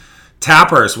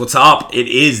Tappers, what's up? It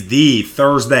is the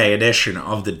Thursday edition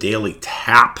of the Daily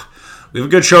Tap. We have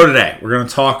a good show today. We're going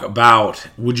to talk about,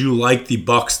 would you like the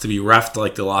Bucks to be reffed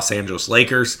like the Los Angeles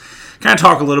Lakers? Kind of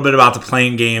talk a little bit about the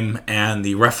playing game and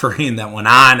the refereeing that went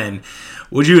on, and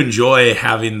would you enjoy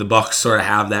having the Bucks sort of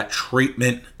have that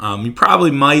treatment? You probably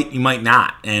might, you might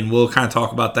not, and we'll kind of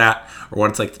talk about that, or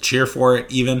what it's like to cheer for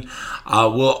it even.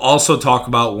 We'll also talk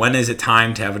about when is it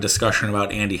time to have a discussion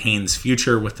about Andy Haynes'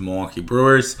 future with the Milwaukee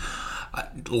Brewers.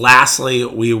 Lastly,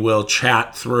 we will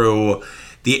chat through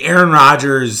the Aaron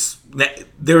Rodgers.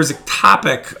 There was a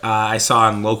topic I saw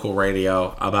on local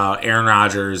radio about Aaron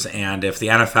Rodgers, and if the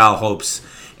NFL hopes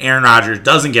Aaron Rodgers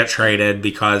doesn't get traded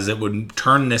because it would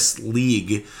turn this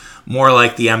league more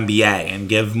like the NBA and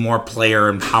give more player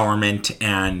empowerment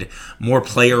and more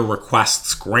player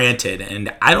requests granted.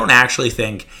 And I don't actually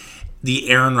think the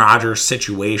Aaron Rodgers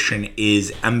situation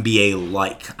is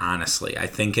NBA-like, honestly. I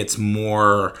think it's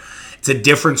a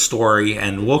different story,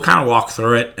 and we'll kind of walk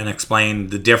through it and explain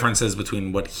the differences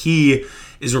between what he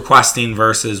is requesting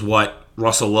versus what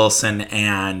Russell Wilson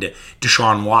and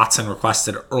Deshaun Watson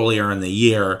requested earlier in the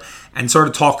year, and sort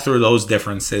of talk through those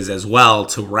differences as well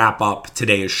to wrap up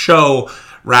today's show,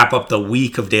 wrap up the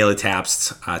week of Daily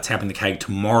Taps, Tapping the Keg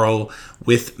tomorrow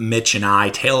with Mitch and I.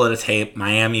 Tail of the tape,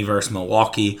 Miami versus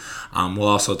Milwaukee. We'll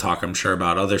also talk, I'm sure,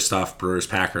 about other stuff, Brewers,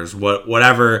 Packers,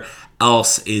 whatever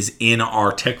else is in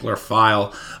our tickler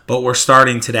file. But we're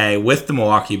starting today with the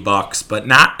Milwaukee Bucks, but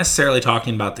not necessarily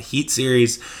talking about the Heat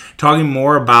series, talking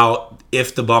more about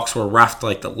if the Bucks were reffed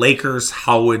like the Lakers,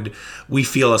 how would we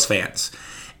feel as fans?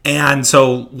 And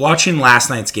so watching last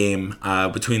night's game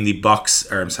between the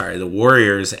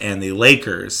Warriors and the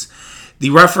Lakers,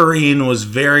 the refereeing was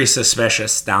very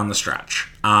suspicious down the stretch.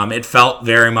 It felt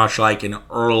very much like an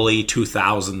early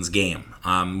 2000s game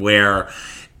where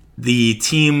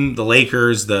the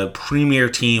Lakers, the premier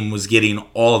team, was getting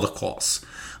all the calls.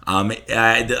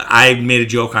 I made a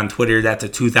joke on Twitter that the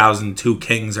 2002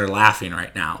 Kings are laughing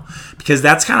right now because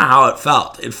that's kind of how it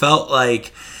felt. It felt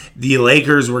like the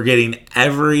Lakers were getting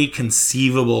every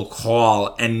conceivable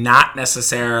call and not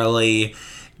necessarily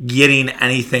getting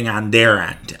anything on their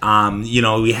end.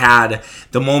 We had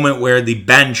the moment where the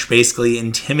bench basically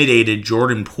intimidated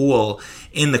Jordan Poole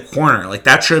in the corner. Like,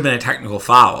 that should have been a technical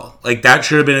foul. That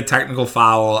should have been a technical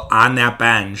foul on that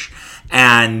bench,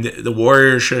 and the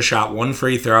Warriors should have shot one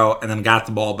free throw and then got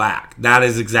the ball back. That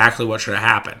is exactly what should have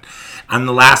happened. On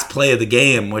the last play of the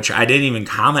game, which I didn't even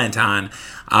comment on,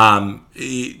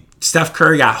 Steph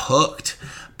Curry got hooked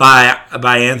by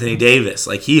Anthony Davis.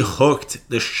 He hooked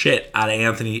the shit out of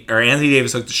Anthony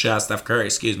Davis hooked the shit out of Steph Curry,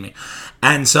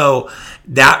 And so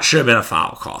that should have been a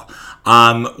foul call.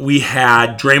 We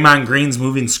had Draymond Green's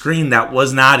moving screen that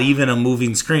was not even a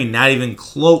moving screen, not even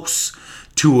close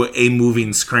to a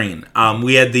moving screen.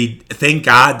 We had thank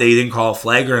God they didn't call a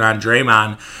flagrant on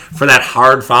Draymond for that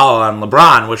hard foul on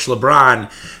LeBron, which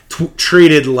LeBron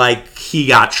treated like he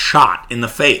got shot in the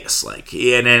face.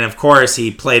 And then of course he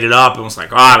played it up and was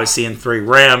like, I was seeing 3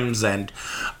 rims, and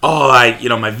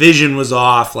my vision was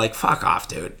off. Fuck off,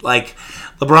 dude.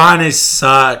 LeBron is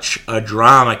such a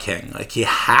drama king. He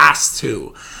has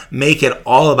to make it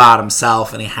all about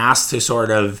himself, and he has to sort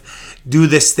of do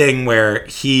this thing where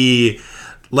he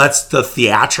lets the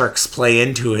theatrics play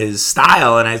into his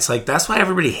style, and it's that's why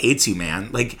everybody hates you,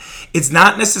 man. It's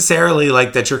not necessarily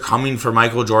that you're coming for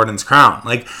Michael Jordan's crown.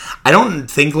 I don't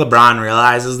think LeBron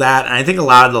realizes that, and I think a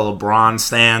lot of the LeBron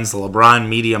stans, the LeBron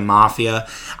media mafia,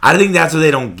 I think that's what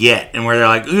they don't get, and where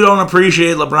they're you don't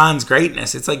appreciate LeBron's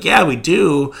greatness. It's yeah, we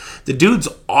do. The dude's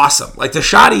awesome. The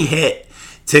shot he hit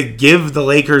to give the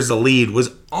Lakers the lead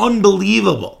was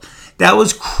unbelievable. That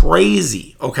was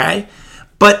crazy, okay?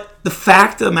 But the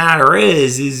fact of the matter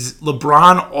is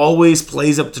LeBron always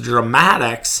plays up to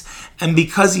dramatics, and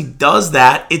because he does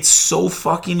that, it's so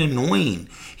fucking annoying.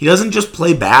 He doesn't just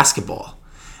play basketball.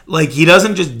 He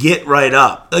doesn't just get right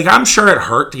up. I'm sure it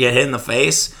hurt to get hit in the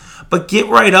face, but get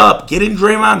right up. Get in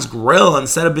Draymond's grill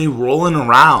instead of being rolling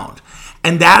around.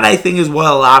 And that, I think, is what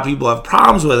a lot of people have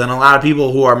problems with, and a lot of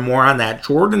people who are more on that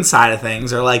Jordan side of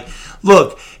things are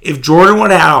look, if Jordan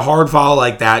would have had a hard foul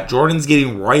like that, Jordan's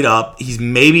getting right up. He's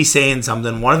maybe saying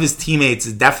something. One of his teammates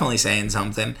is definitely saying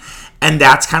something. And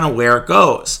that's kind of where it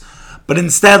goes. But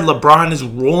instead, LeBron is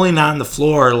rolling on the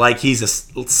floor like he's a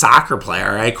soccer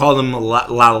player. I called him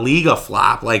La Liga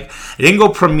flop. I didn't go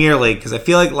Premier League because I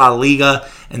feel like La Liga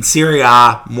and Serie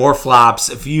A, more flops.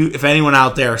 If anyone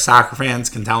out there, soccer fans,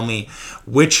 can tell me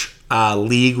which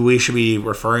league we should be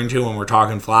referring to when we're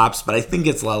talking flops, but I think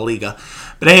it's La Liga.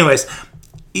 But anyways,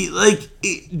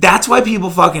 that's why people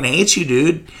fucking hate you,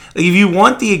 dude. If you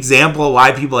want the example of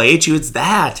why people hate you, it's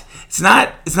that.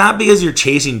 It's not because you're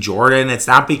chasing Jordan. It's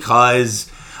not because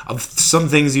of some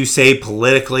things you say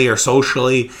politically or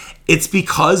socially. It's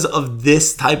because of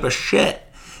this type of shit.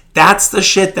 That's the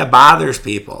shit that bothers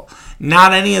people,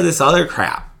 not any of this other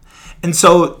crap. And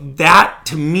so that,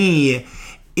 to me,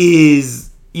 is,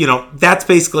 that's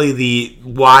basically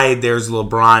why there's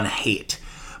LeBron hate.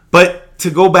 But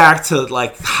to go back to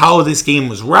like how this game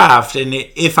was reffed, and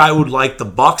if I would like the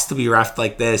Bucks to be reffed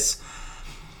like this,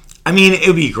 I mean, it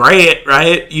would be great,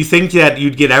 right? You think that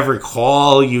you'd get every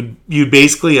call. You'd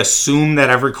basically assume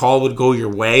that every call would go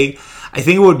your way. I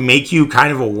think it would make you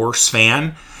kind of a worse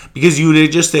fan because you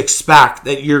would just expect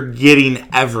that you're getting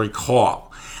every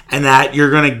call and that you're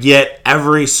going to get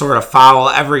every sort of foul,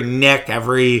 every nick,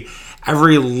 every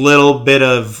little bit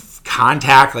of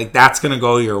contact. Like, that's going to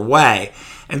go your way.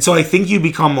 And so I think you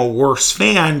become a worse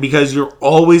fan because you're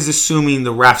always assuming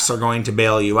the refs are going to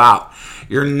bail you out.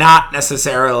 You're not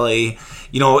necessarily,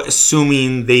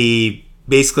 assuming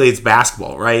basically it's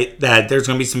basketball, right? That there's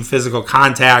going to be some physical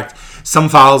contact. Some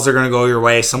fouls are going to go your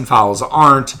way. Some fouls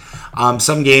aren't.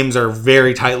 Some games are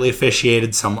very tightly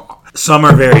officiated. Some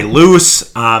are very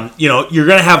loose. You're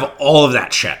going to have all of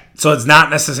that shit. So it's not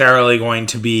necessarily going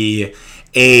to be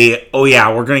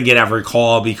we're going to get every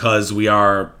call because we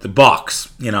are the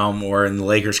Bucks, or in the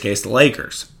Lakers case, the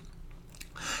Lakers.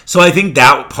 So I think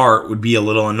that part would be a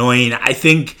little annoying. I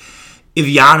think if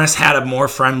Giannis had a more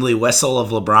friendly whistle of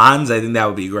LeBron's, I think that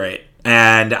would be great.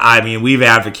 And I mean, we've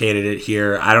advocated it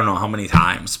here, I don't know how many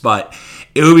times, but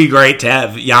it would be great to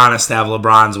have Giannis to have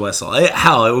LeBron's whistle. It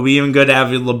would be even good to have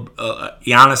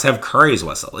Giannis have Curry's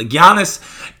whistle. Like, Giannis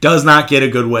does not get a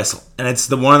good whistle, and it's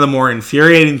one of the more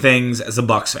infuriating things as a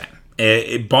Bucks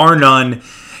fan. Bar none,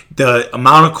 the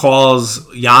amount of calls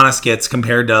Giannis gets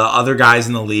compared to other guys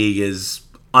in the league is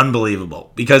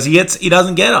unbelievable because he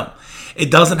doesn't get them. It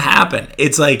doesn't happen.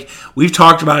 It's like, we've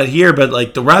talked about it here, but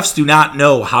like, the refs do not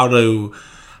know how to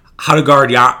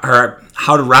guard or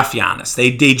how to ref Giannis.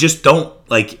 They just don't.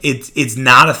 Like, it's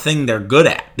not a thing they're good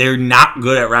at. They're not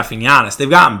good at reffing Giannis. They've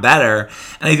gotten better,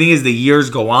 and I think as the years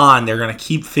go on, they're going to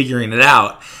keep figuring it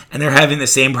out. And they're having the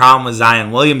same problem with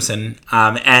Zion Williamson.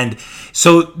 And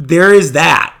so there is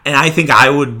that. And I think I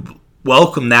would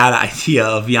welcome that idea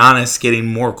of Giannis getting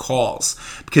more calls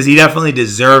because he definitely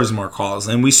deserves more calls.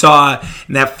 And we saw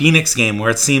in that Phoenix game where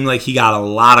it seemed like he got a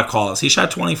lot of calls. He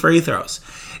shot 20 free throws.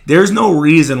 There's no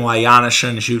reason why Giannis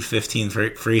shouldn't shoot 15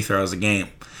 free throws a game.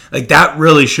 Like, that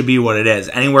really should be what it is.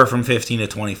 Anywhere from 15 to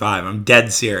 25. I'm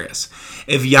dead serious.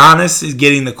 If Giannis is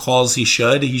getting the calls he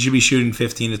should be shooting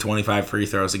 15 to 25 free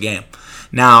throws a game.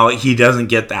 Now, he doesn't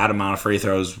get that amount of free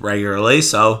throws regularly,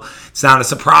 so it's not a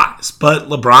surprise. But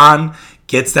LeBron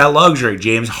gets that luxury.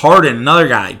 James Harden, another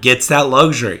guy, gets that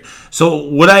luxury. So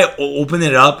would I open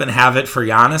it up and have it for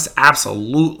Giannis?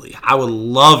 Absolutely. I would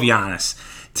love Giannis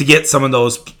to get some of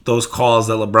those calls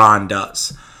that LeBron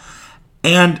does.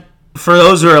 And for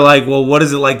those who are like, well, what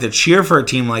is it like to cheer for a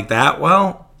team like that?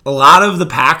 Well, a lot of the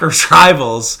Packers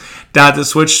rivals, not to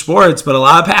switch sports, but a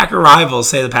lot of Packer rivals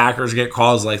say the Packers get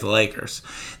calls like the Lakers.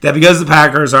 That because the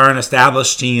Packers are an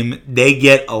established team, they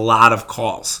get a lot of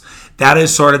calls. That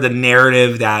is sort of the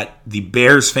narrative that the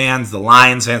Bears fans, the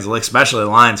Lions fans, especially the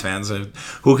Lions fans,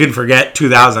 who can forget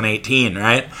 2018,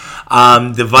 right?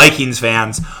 The Vikings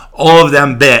fans, all of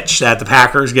them bitch that the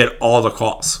Packers get all the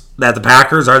calls. That the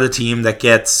Packers are the team that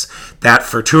gets that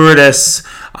fortuitous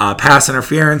pass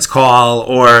interference call,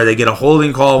 or they get a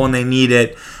holding call when they need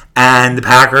it, and the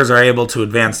Packers are able to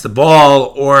advance the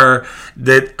ball, or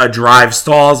that a drive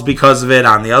stalls because of it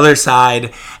on the other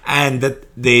side, and that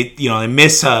they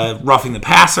miss a roughing the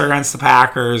passer against the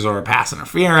Packers or a pass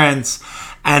interference,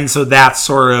 and so that's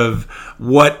sort of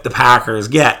what the Packers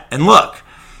get. And look,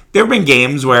 there have been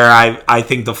games where I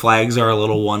think the flags are a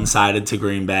little one-sided to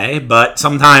Green Bay, but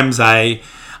sometimes I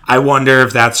wonder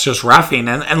if that's just roughing.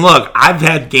 And look, I've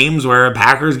had games where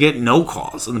Packers get no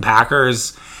calls, and the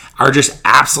Packers are just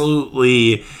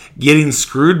absolutely getting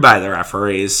screwed by the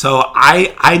referees. So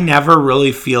I never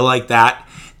really feel like that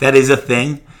is a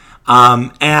thing.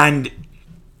 And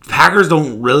Packers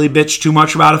don't really bitch too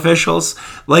much about officials.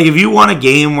 Like, if you want a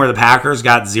game where the Packers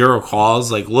got 0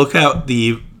 calls, like, look at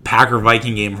the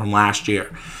Packer-Viking game from last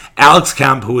year. Alex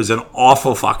Kemp, who is an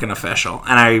awful fucking official,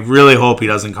 and I really hope he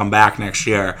doesn't come back next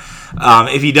year.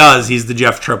 If he does, he's the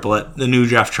new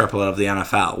Jeff Triplett of the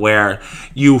NFL, where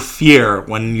you fear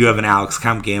when you have an Alex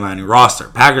Kemp game on your roster.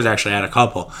 Packers actually had a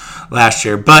couple last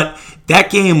year, but that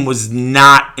game was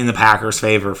not in the Packers'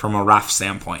 favor from a ref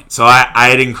standpoint. So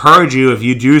I'd encourage you, if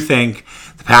you do think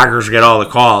the Packers get all the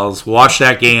calls, watch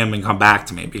that game and come back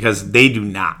to me, because they do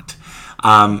not.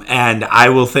 And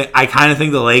I kind of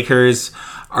think the Lakers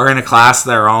are in a class of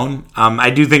their own. I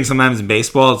do think sometimes in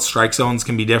baseball, strike zones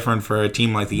can be different for a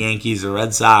team like the Yankees or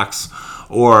Red Sox,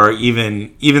 or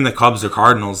even the Cubs or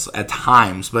Cardinals at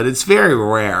times, but it's very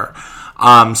rare.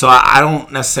 So I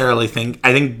don't necessarily think,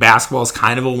 I think basketball is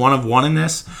kind of a one-of-one in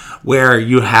this, where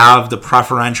you have the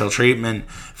preferential treatment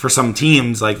for some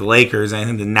teams like the Lakers. I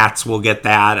think the Nets will get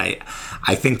that.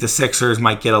 I think the Sixers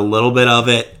might get a little bit of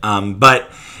it, but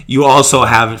you also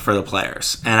have it for the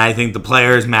players. And I think the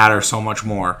players matter so much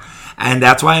more. And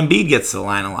that's why Embiid gets to the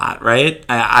line a lot, right?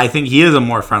 I think he is a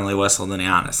more friendly whistle than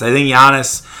Giannis. I think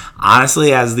Giannis,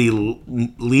 honestly, has the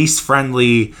least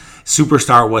friendly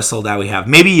superstar whistle that we have.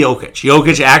 Maybe Jokic.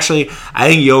 Jokic, actually, I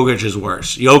think Jokic is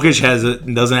worse.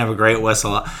 Jokic doesn't have a great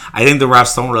whistle. I think the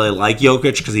refs don't really like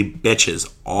Jokic because he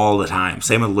bitches all the time.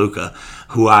 Same with Luka,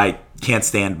 who I can't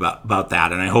stand about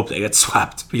that, and I hope they get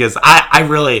swept because I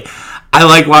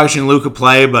like watching Luka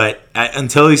play, but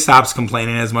until he stops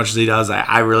complaining as much as he does,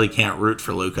 I really can't root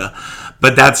for Luka.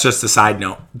 But that's just a side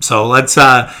note. So let's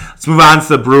move on to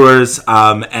the Brewers,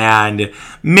 and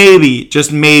maybe,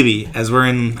 just maybe, as we're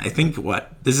in, I think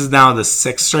this is now the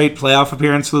 6th straight playoff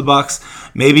appearance for the Bucks.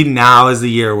 Maybe now is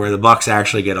the year where the Bucks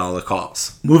actually get all the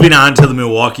calls. Moving on to the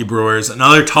Milwaukee Brewers,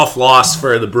 another tough loss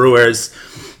for the Brewers.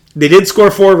 They did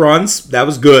score 4 runs. That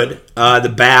was good.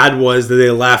 The bad was that they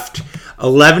left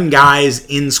 11 guys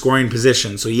in scoring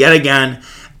position. So yet again,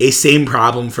 a same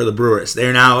problem for the Brewers.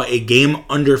 They're now a game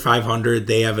under 500.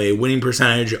 They have a winning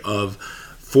percentage of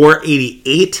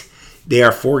 .488. They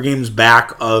are 4 games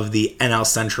back of the NL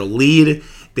Central lead.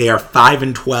 They are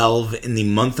 5-12 in the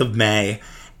month of May,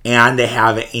 and they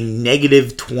have a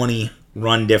negative 20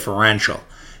 run differential.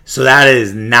 So that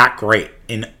is not great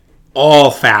in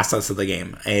all facets of the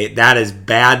game. That is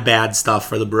bad stuff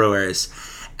for the Brewers.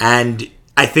 And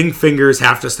I think fingers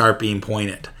have to start being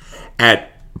pointed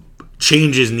at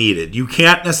changes needed. You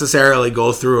can't necessarily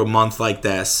go through a month like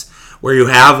this where you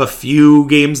have a few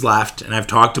games left, and I've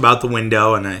talked about the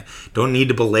window, and I don't need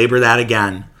to belabor that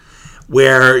again,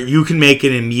 where you can make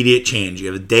an immediate change. You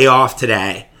have a day off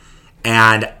today,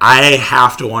 and I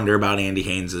have to wonder about Andy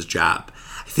Haynes' job.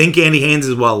 I think Andy Haynes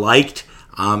is well liked.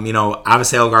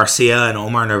 Avisail Garcia and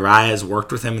Omar Narvaez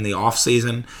worked with him in the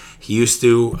offseason. He used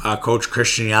to coach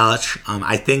Christian Yelich.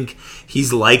 I think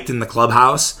he's liked in the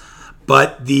clubhouse,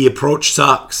 but the approach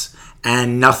sucks,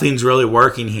 and nothing's really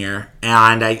working here.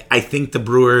 And I think the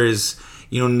Brewers,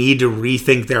 need to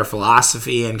rethink their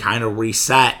philosophy and kind of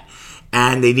reset,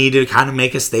 and they need to kind of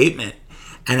make a statement.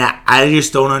 And I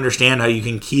just don't understand how you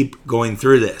can keep going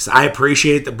through this. I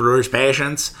appreciate the Brewers'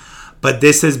 patience, but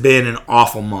this has been an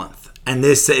awful month. And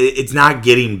it's not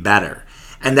getting better.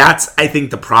 And that's, I think,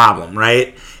 the problem,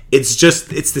 right? It's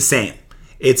the same.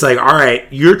 It's like, all right,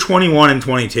 you're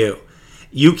 21-22.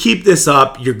 You keep this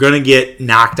up, you're going to get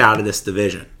knocked out of this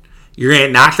division. You're going to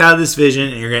get knocked out of this division,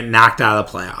 and you're going to get knocked out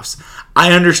of the playoffs.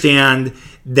 I understand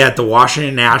that the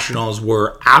Washington Nationals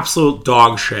were absolute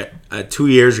dog shit 2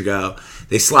 years ago.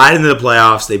 They slide into the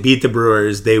playoffs. They beat the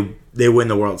Brewers. They win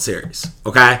the World Series.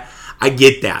 Okay? I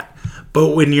get that.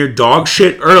 But when you're dog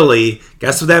shit early,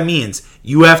 guess what that means?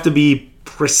 You have to be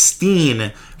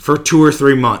pristine for 2 or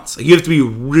 3 months. You have to be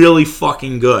really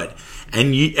fucking good.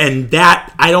 And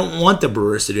that, I don't want the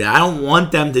Brewers to do that. I don't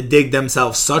want them to dig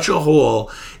themselves such a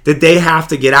hole that they have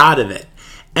to get out of it.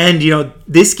 And,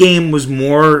 this game was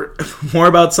more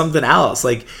about something else.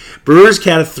 Like, Brewers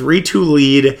had a 3-2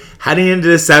 lead heading into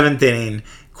the 7th inning.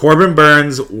 Corbin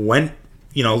Burns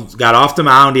got off the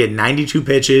mound. He had 92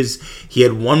 pitches. He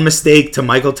had 1 mistake to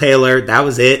Michael Taylor. That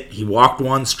was it. He walked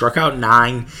 1, struck out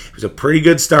 9. It was a pretty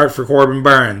good start for Corbin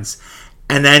Burns.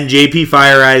 And then JP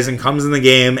Fireeisen comes in the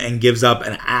game and gives up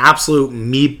an absolute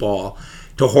meatball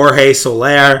to Jorge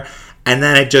Soler. And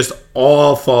then it just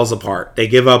all falls apart. They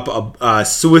give up a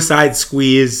suicide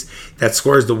squeeze that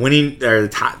scores the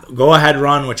go-ahead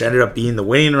run, which ended up being the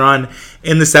winning run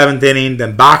in the 7th inning.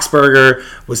 Then Boxberger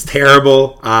was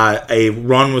terrible. A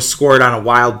run was scored on a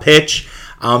wild pitch,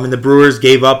 and the Brewers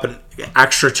gave up an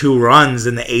extra 2 runs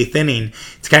in the 8th inning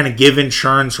to kind of give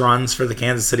insurance runs for the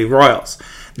Kansas City Royals.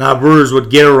 Now, the Brewers would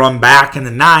get a run back in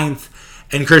the 9th,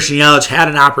 and Christian Yelich had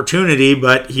an opportunity,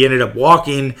 but he ended up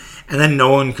walking, and then no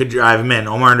one could drive him in.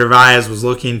 Omar Narvaez was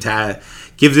looking to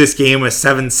give this game a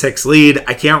 7-6 lead.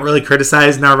 I can't really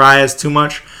criticize Narvaez too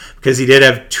much because he did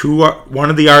have one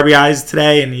of the RBIs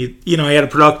today, and he had a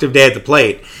productive day at the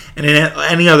plate. And in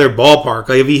any other ballpark,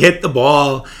 like if he hit the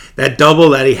ball, that double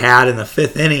that he had in the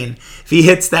 5th inning, if he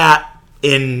hits that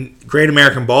in Great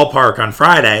American Ballpark on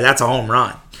Friday, that's a home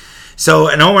run. So,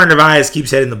 and Omar Narvaez keeps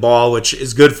hitting the ball, which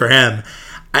is good for him.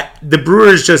 the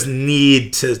Brewers just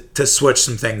need to switch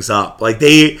some things up. Like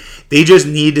they just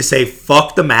need to say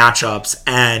fuck the matchups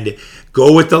and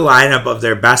go with the lineup of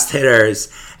their best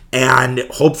hitters, and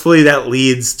hopefully that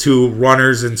leads to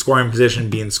runners in scoring position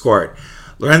being scored.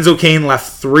 Lorenzo Cain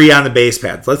left 3 on the base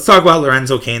paths. Let's talk about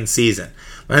Lorenzo Cain's season.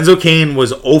 Lorenzo Cain was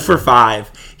 0 for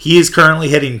 5. He is currently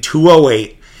hitting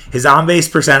 .208. His on-base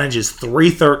percentage is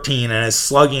 .313, and his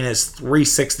slugging is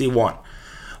 .361.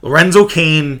 Lorenzo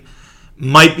Cain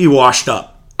might be washed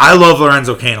up. I love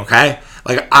Lorenzo Cain, okay?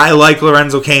 Like, I like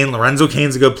Lorenzo Cain. Lorenzo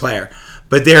Cain's a good player.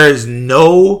 But there is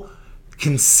no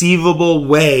conceivable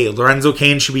way Lorenzo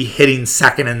Cain should be hitting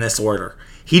second in this order.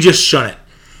 He just shouldn't.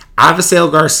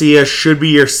 Avisail Garcia should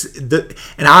be and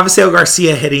Avisail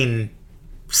Garcia hitting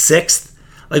 6th?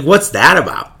 Like, what's that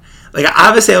about? Like,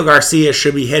 Avisail Garcia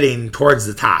should be hitting towards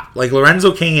the top. Like,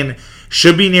 Lorenzo Cain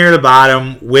should be near the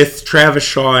bottom with Travis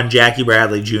Shaw and Jackie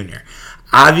Bradley Jr.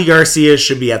 Avi Garcia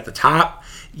should be at the top.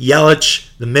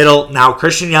 Yelich, the middle. Now,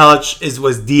 Christian Yelich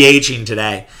was DHing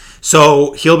today,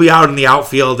 so he'll be out in the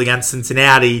outfield against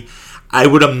Cincinnati. I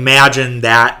would imagine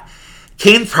that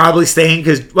Cain's probably staying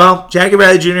because, well, Jackie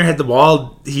Bradley Jr. hit the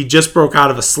ball. He just broke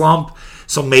out of a slump,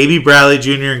 so maybe Bradley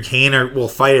Jr. and Cain will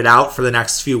fight it out for the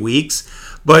next few weeks.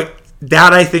 But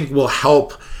that, I think, will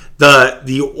help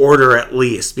the order at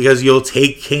least, because you'll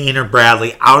take Cain or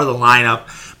Bradley out of the lineup.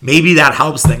 Maybe that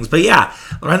helps things. But yeah,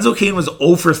 Lorenzo Cain was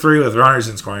 0 for 3 with runners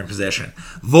in scoring position.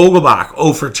 Vogelbach,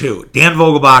 0 for 2. Dan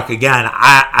Vogelbach, again,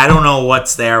 I don't know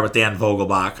what's there with Dan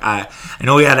Vogelbach. I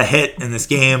know he had a hit in this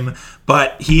game,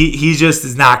 but he just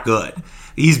is not good.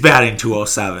 He's batting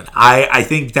 .207. I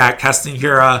think that Keston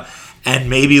Hiura,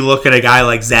 and maybe look at a guy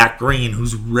like Zach Green,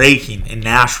 who's raking in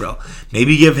Nashville.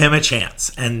 Maybe give him a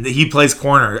chance. And he plays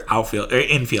corner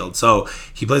infield. So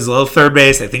he plays a little third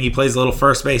base. I think he plays a little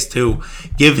first base too.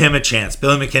 Give him a chance.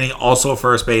 Billy McKinney, also a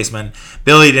first baseman.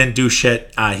 Billy didn't do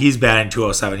shit. He's batting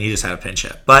 .207. He just had a pinch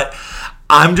hit. But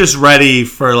I'm just ready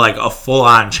for like a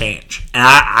full-on change. And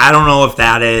I don't know if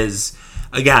that is,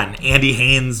 again, Andy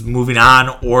Haynes moving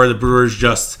on, or the Brewers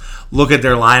just look at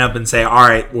their lineup and say, all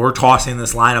right, we're tossing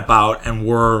this lineup out and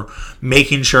we're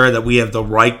making sure that we have the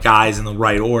right guys in the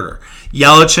right order.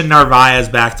 Yelich and Narvaez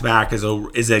back-to-back is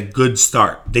a good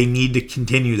start. They need to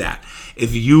continue that.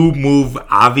 If you move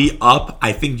Avi up,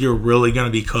 I think you're really going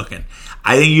to be cooking.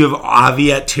 I think you have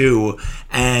Avi at 2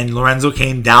 and Lorenzo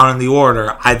Cain down in the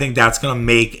order. I think that's going to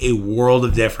make a world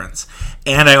of difference.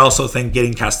 And I also think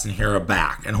getting Keston Hiura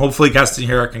back. And hopefully Keston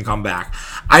Hiura can come back.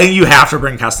 I think you have to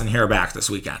bring Keston Hiura back this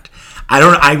weekend.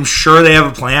 I'm sure they have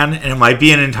a plan, and it might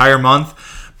be an entire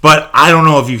month, but I don't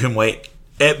know if you can wait.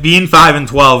 It being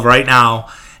 5-12 right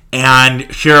now, and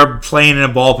Hiura playing in a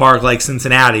ballpark like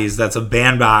Cincinnati's, that's a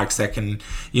bandbox that can,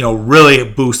 really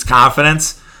boost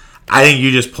confidence. I think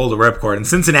you just pull the ripcord. And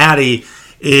Cincinnati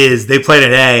they play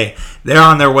today. They're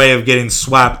on their way of getting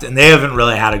swept, and they haven't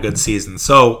really had a good season.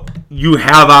 So you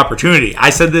have opportunity. I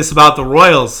said this about the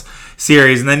Royals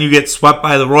series, and then you get swept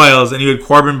by the Royals, and you had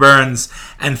Corbin Burns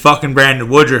and fucking Brandon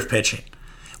Woodruff pitching,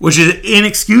 which is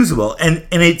inexcusable. And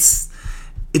it's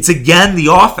again the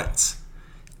offense.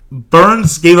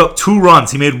 Burns gave up 2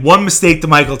 runs. He made 1 mistake to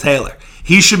Michael Taylor.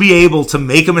 He should be able to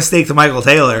make a mistake to Michael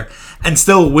Taylor and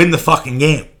still win the fucking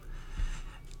game.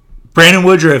 Brandon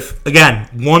Woodruff, again,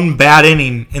 1 bad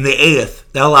inning in the 8th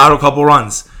that allowed a couple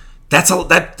runs. That's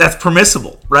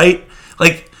permissible, right?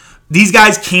 Like, these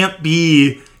guys can't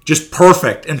be just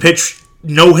perfect and pitch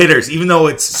no-hitters, even though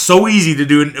it's so easy to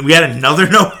do. And we had another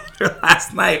no-hitter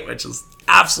last night, which is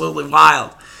absolutely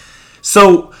wild.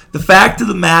 So the fact of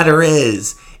the matter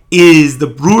is the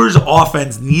Brewers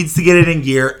offense needs to get it in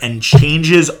gear, and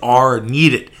changes are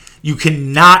needed. You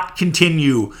cannot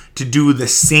continue to do the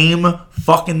same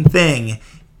fucking thing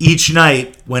each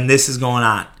night when this is going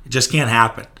on. It just can't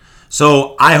happen.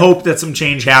 So I hope that some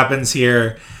change happens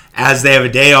here as they have a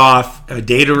day off, a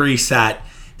day to reset.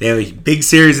 They have a big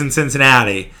series in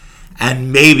Cincinnati,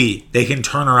 and maybe they can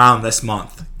turn around this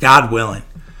month. God willing.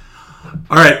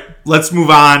 All right, let's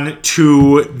move on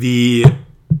to the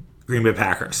Green Bay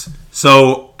Packers.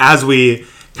 So as we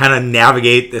kind of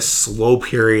navigate this slow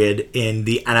period in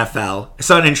the NFL, I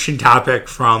saw an interesting topic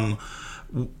from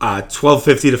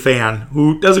 1250 The Fan,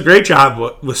 who does a great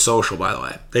job with social, by the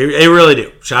way. They really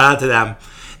do. Shout out to them.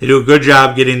 They do a good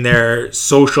job getting their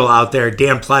social out there.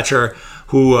 Dan Pletcher,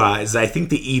 who is, I think,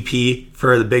 the EP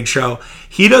for The Big Show,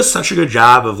 he does such a good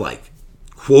job of, like,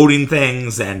 quoting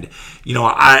things. And,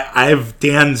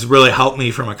 Dan's really helped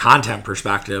me from a content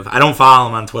perspective. I don't follow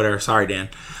him on Twitter. Sorry, Dan.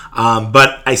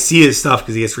 But I see his stuff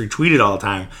because he gets retweeted all the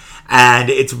time. And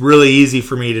it's really easy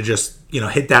for me to just,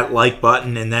 hit that like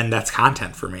button, and then that's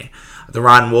content for me. The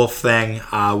Ron Wolf thing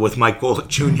with Mike Golick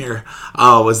Jr.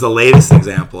 Was the latest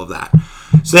example of that.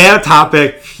 So they had a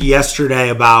topic yesterday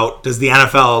about, does the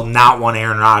NFL not want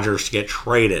Aaron Rodgers to get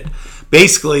traded?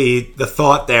 Basically, the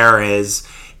thought there is,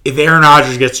 if Aaron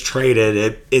Rodgers gets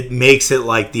traded, it makes it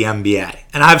like the NBA.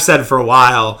 And I've said for a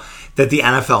while that the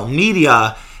NFL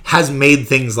media has made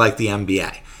things like the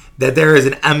NBA. That there is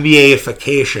an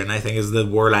NBA-ification, I think is the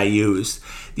word I used.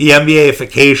 The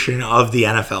NBA-ification of the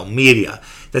NFL media.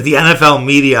 That the NFL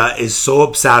media is so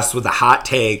obsessed with the hot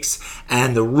takes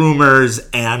and the rumors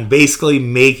and basically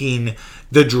making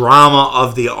the drama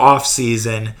of the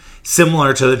offseason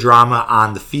similar to the drama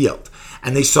on the field.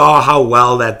 And they saw how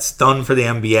well that's done for the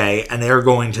NBA, and they're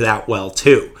going to that well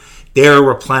too. They're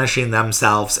replenishing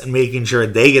themselves and making sure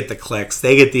they get the clicks,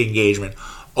 they get the engagement,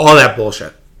 all that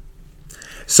bullshit.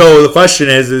 So the question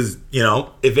is,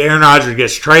 if Aaron Rodgers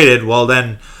gets traded, well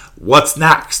then, what's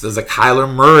next? Does a Kyler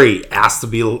Murray ask to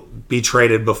be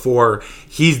traded before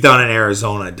he's done in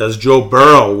Arizona? Does Joe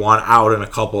Burrow want out in a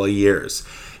couple of years?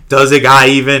 Does a guy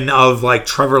even of like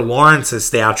Trevor Lawrence's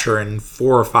stature in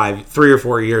 3 or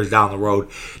 4 years down the road,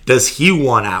 does he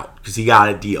want out because he got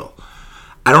a deal?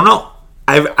 I don't know.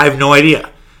 I have no idea.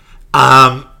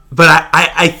 But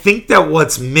I think that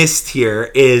what's missed here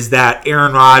is that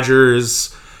Aaron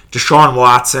Rodgers, Deshaun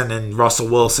Watson, and Russell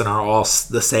Wilson are all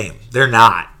the same. They're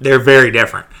not. They're very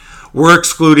different. We're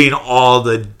excluding all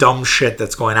the dumb shit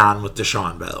that's going on with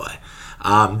Deshaun, by the way.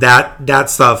 That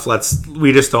stuff,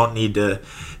 we just don't need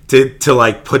to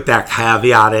like put that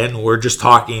caveat in. We're just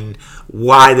talking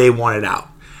why they wanted out.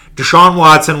 Deshaun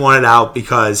Watson wanted out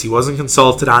because he wasn't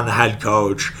consulted on the head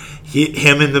coach.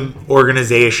 Him and the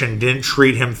organization didn't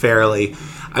treat him fairly.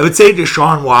 I would say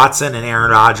Deshaun Watson and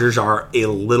Aaron Rodgers are a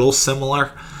little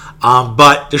similar.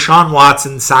 But Deshaun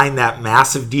Watson signed that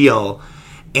massive deal,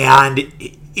 and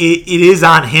it is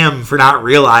on him for not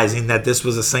realizing that this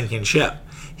was a sinking ship.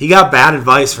 He got bad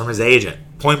advice from his agent,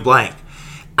 point blank.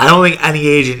 I don't think any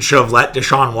agent should have let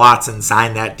Deshaun Watson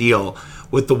sign that deal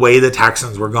with the way the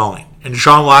Texans were going. And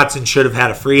Deshaun Watson should have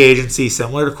had a free agency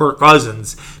similar to Kirk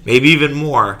Cousins, maybe even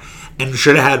more, and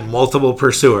should have had multiple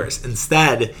pursuers.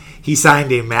 Instead, he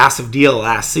signed a massive deal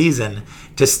last season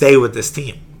to stay with this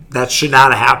team. That should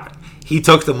not have happened. He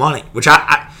took the money, which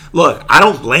I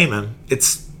don't blame him.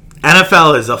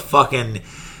 NFL is a fucking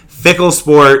fickle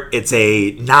sport. It's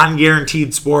a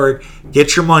non-guaranteed sport.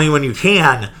 Get your money when you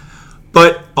can.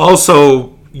 But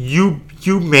also, you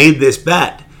made this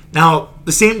bet. Now,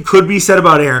 the same could be said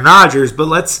about Aaron Rodgers, but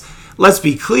let's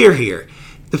be clear here.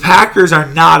 The Packers are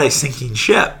not a sinking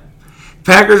ship.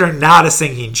 Packers are not a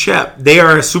sinking ship. They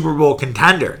are a Super Bowl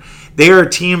contender. They are a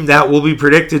team that will be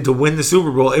predicted to win the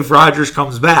Super Bowl if Rodgers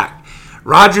comes back.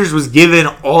 Rodgers was given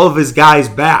all of his guys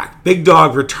back. Big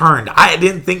Dog returned. I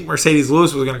didn't think Mercedes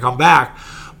Lewis was going to come back.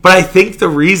 But I think the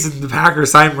reason the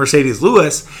Packers signed Mercedes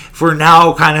Lewis, if we're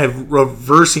now kind of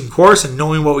reversing course and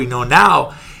knowing what we know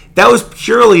now, that was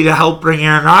purely to help bring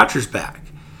Aaron Rodgers back.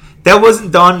 That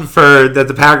wasn't done for that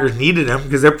the Packers needed him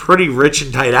because they're pretty rich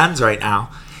in tight ends right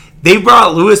now. They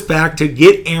brought Lewis back to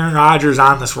get Aaron Rodgers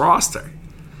on this roster.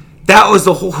 That was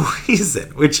the whole reason,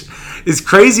 which is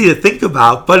crazy to think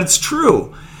about, but it's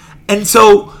true. And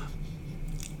so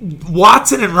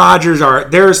Watson and Rodgers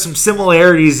there are some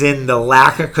similarities in the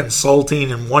lack of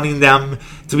consulting and wanting them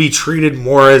to be treated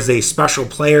more as a special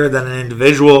player than an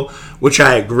individual, which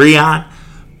I agree on.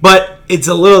 But it's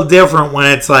a little different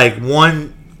when it's like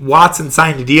Watson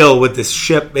signed a deal with this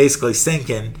ship basically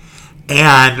sinking,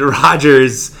 and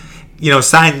Rodgers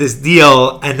signed this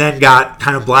deal and then got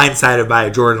kind of blindsided by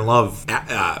a Jordan Love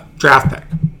draft pick.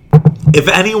 If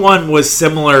anyone was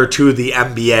similar to the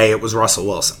NBA, it was Russell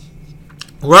Wilson.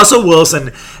 Russell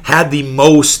Wilson had the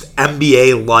most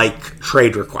NBA-like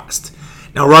trade request.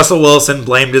 Now, Russell Wilson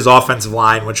blamed his offensive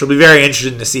line, which will be very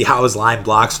interesting to see how his line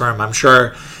blocks for him. I'm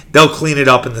sure they'll clean it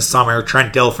up in the summer.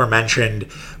 Trent Dilfer mentioned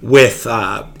with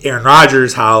Aaron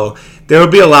Rodgers how there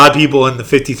would be a lot of people in the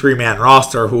 53-man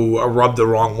roster who are rubbed the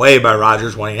wrong way by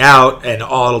Rodgers winning out, and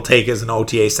all it'll take is an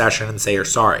OTA session and say you're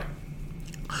sorry.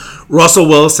 Russell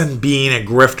Wilson, being a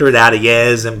grifter that he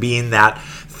is and being that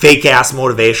fake-ass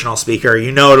motivational speaker,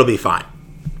 it'll be fine.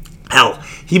 Hell,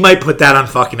 he might put that on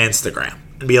fucking Instagram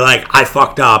and be like, I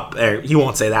fucked up. He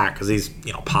won't say that because he's,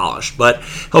 polished. But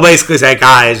he'll basically say,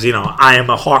 guys, I am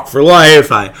a Hawk for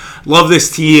life. I love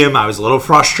this team. I was a little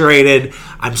frustrated.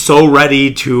 I'm so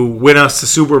ready to win us the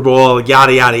Super Bowl,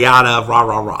 yada, yada, yada, rah,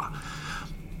 rah, rah.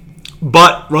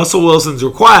 But Russell Wilson's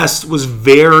request was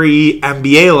very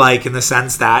NBA-like in the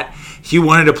sense that he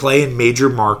wanted to play in major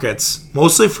markets,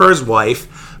 mostly for his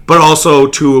wife, but also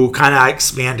to kind of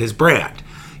expand his brand.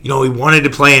 He wanted to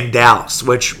play in Dallas,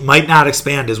 which might not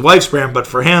expand his wife's brand, but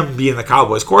for him, being the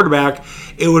Cowboys quarterback,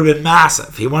 it would have been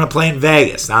massive. He wanted to play in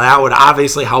Vegas. Now, that would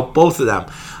obviously help both of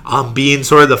them, being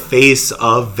sort of the face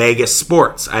of Vegas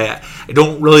sports. I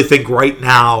don't really think right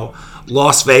now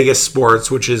Las Vegas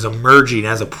sports, which is emerging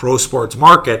as a pro sports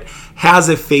market, has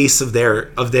a face of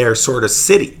their sort of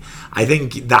city. I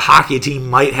think the hockey team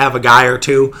might have a guy or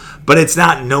two, but it's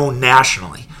not known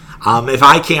nationally. If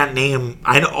I can't name,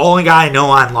 the only guy I know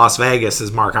on Las Vegas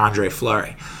is Marc-Andre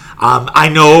Fleury. I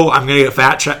know I'm going to get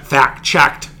fact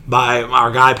checked by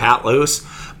our guy Pat Luce,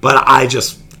 but I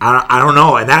don't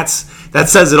know, and that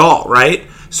says it all, right?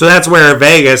 So that's where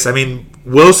Vegas. I mean,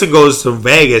 Wilson goes to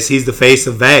Vegas. He's the face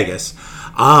of Vegas.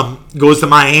 Goes to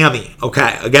Miami.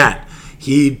 Okay, again,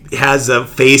 he has a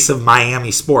face of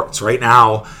Miami sports right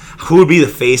now. Who would be the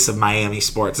face of Miami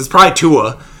sports? It's probably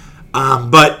Tua.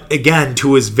 But again,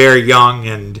 Tua is very young,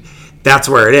 and that's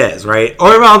where it is, right?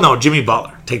 Or, well, no, Jimmy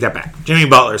Butler. Take that back. Jimmy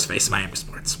Butler's face of Miami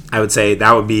sports. I would say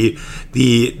that would be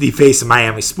the face of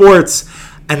Miami sports.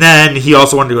 And then he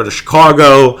also wanted to go to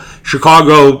Chicago.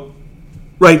 Chicago,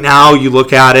 right now, you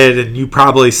look at it, and you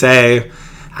probably say,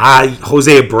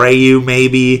 Jose Abreu,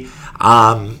 maybe.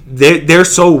 They're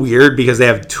so weird because they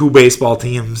have two baseball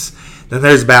teams. Then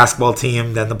there's a basketball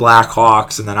team, then the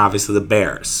Blackhawks, and then obviously the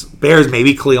Bears. Bears,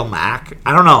 maybe Khalil Mack.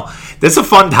 I don't know. This is a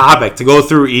fun topic to go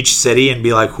through each city and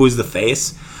be like, who's the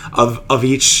face of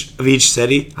each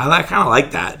city? I kind of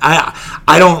like that.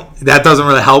 I don't. That doesn't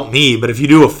really help me. But if you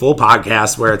do a full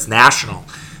podcast where it's national,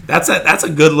 that's a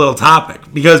good little topic.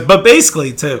 But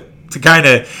basically to kind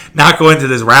of not go into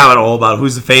this rabbit hole about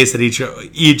who's the face at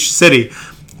each city.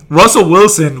 Russell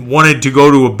Wilson wanted to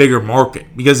go to a bigger market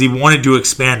because he wanted to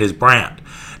expand his brand.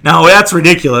 Now, that's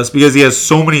ridiculous because he has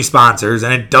so many sponsors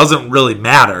and it doesn't really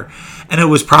matter. And it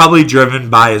was probably driven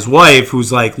by his wife,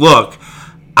 who's like, look,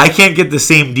 I can't get the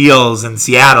same deals in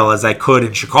Seattle as I could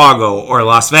in Chicago or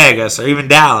Las Vegas or even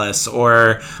Dallas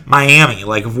or Miami.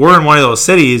 Like, if we're in one of those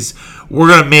cities, we're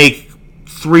going to make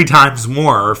 3 times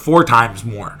more or 4 times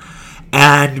more.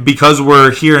 And because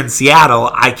we're here in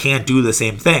Seattle, I can't do the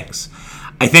same things.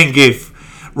 I think if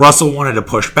Russell wanted to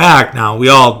push back, now we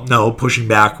all know pushing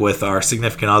back with our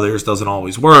significant others doesn't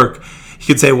always work. You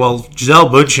could say, well, Gisele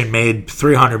Bündchen made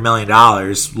 $300 million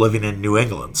living in New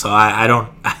England, so I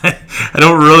don't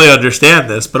really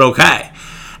understand this, but okay.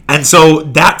 And so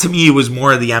that to me was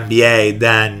more of the NBA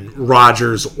than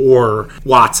Rodgers or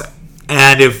Watson.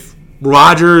 And if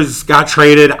Rodgers got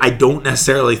traded, I don't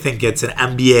necessarily think it's an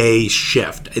NBA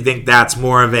shift. I think that's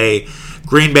more of a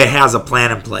Green Bay has a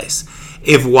plan in place.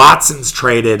 If Watson's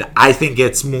traded, I think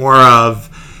it's more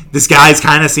of this guy's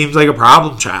kind of seems like a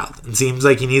problem child and seems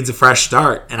like he needs a fresh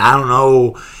start. And I don't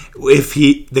know if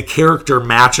the character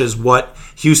matches what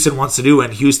Houston wants to do,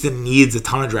 and Houston needs a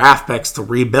ton of draft picks to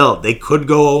rebuild. They could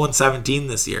go 0-17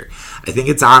 this year. I think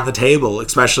it's on the table,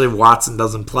 especially if Watson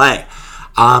doesn't play.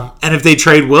 And if they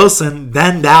trade Wilson,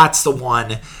 then that's the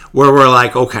one where we're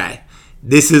like, okay,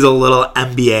 this is a little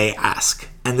NBA-esque.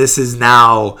 And this is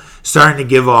now starting to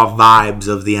give off vibes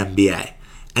of the NBA.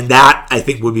 And that, I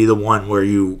think, would be the one where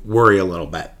you worry a little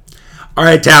bit. All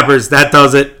right, Tappers, that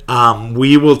does it.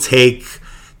 We will take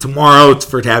tomorrow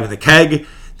for Tapping the Keg.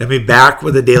 Then be back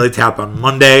with a Daily Tap on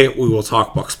Monday. We will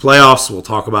talk Bucks playoffs. We'll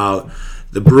talk about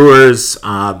the Brewers.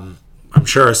 I'm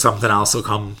sure something else will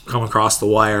come across the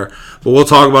wire. But we'll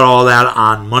talk about all that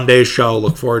on Monday's show.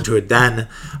 Look forward to it then.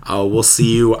 We'll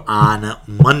see you on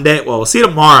Monday. Well, we'll see you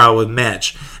tomorrow with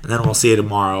Mitch. And then we'll see you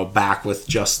tomorrow back with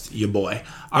just your boy.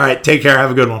 All right, take care.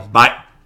 Have a good one. Bye.